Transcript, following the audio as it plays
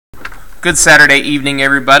Good Saturday evening,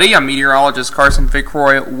 everybody. I'm meteorologist Carson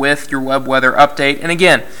Fitzroy with your web weather update. And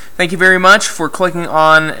again, thank you very much for clicking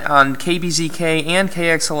on KBZK and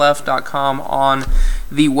KXLF.com on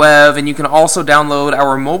the web. And you can also download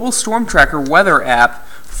our mobile storm tracker weather app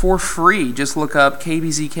for free. Just look up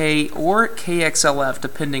KBZK or KXLF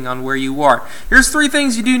depending on where you are. Here's 3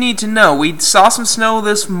 things you do need to know. We saw some snow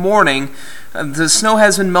this morning. The snow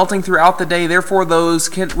has been melting throughout the day, therefore those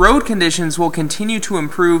road conditions will continue to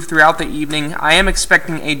improve throughout the evening. I am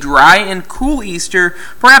expecting a dry and cool Easter,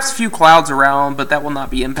 perhaps a few clouds around, but that will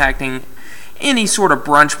not be impacting any sort of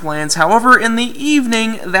brunch plans. However, in the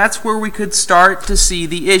evening, that's where we could start to see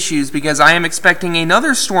the issues, because I am expecting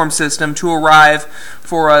another storm system to arrive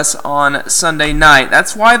for us on Sunday night.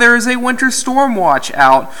 That's why there is a winter storm watch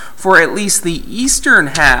out for at least the eastern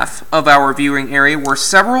half of our viewing area, where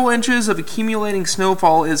several inches of accumulating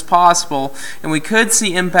snowfall is possible, and we could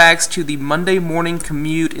see impacts to the Monday morning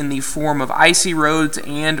commute in the form of icy roads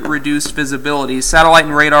and reduced visibility. Satellite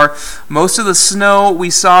and radar, most of the snow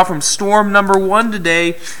we saw from storm number 1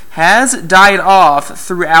 today has died off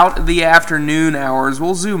throughout the afternoon hours.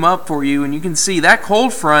 We'll zoom up for you and you can see that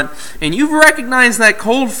cold front, and you've recognized that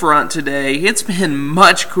cold front today. It's been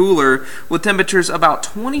much cooler with temperatures about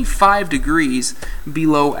 25 degrees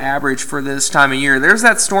below average for this time of year. There's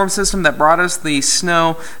that storm system that brought us the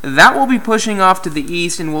snow. That will be pushing off to the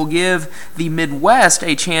east and will give the Midwest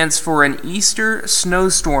a chance for an Easter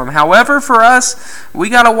snowstorm. However, for us, we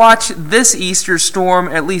got to watch this Easter storm,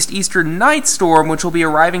 at least Easter night storm, which will be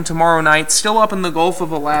arriving tomorrow night, still up in the Gulf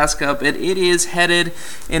of Alaska, but it is headed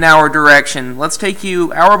in our direction. Let's take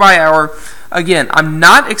you hour by hour. Again, I'm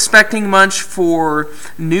not expecting much for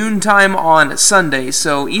noontime on Sunday,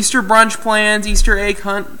 so Easter brunch plans, Easter egg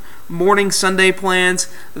hunt, morning Sunday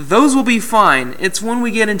plans, those will be fine. It's when we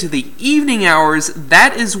get into the evening hours,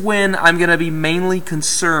 that is when I'm going to be mainly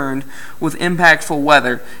concerned with impactful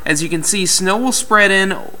weather. As you can see, snow will spread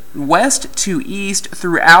in west to east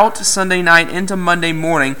throughout Sunday night into Monday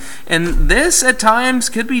morning, and this at times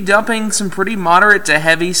could be dumping some pretty moderate to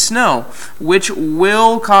heavy snow, which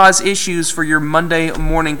will cause issues for your Monday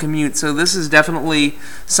morning commute. So this is definitely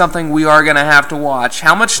something we are going to have to watch.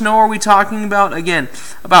 How much snow are we talking about? Again,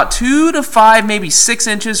 about 2 to 5, maybe 6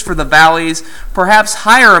 inches for the valleys, perhaps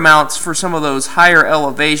higher amounts for some of those higher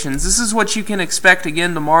elevations. This is what you can expect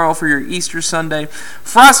again tomorrow for your Easter Sunday.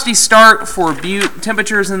 Frosty start for Butte,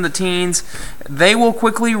 temperatures in the teens. They will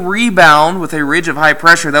quickly rebound with a ridge of high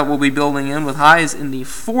pressure that will be building in with highs in the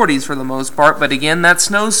 40s for the most part, but again, that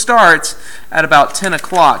snow starts at about 10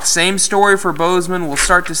 o'clock. Same story for Bozeman. We'll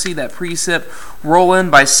start to see that precip roll in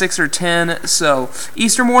by 6 or 10, so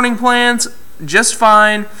Easter morning plans, just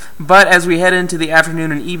fine, but as we head into the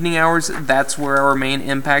afternoon and evening hours, that's where our main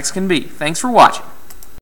impacts can be. Thanks for watching.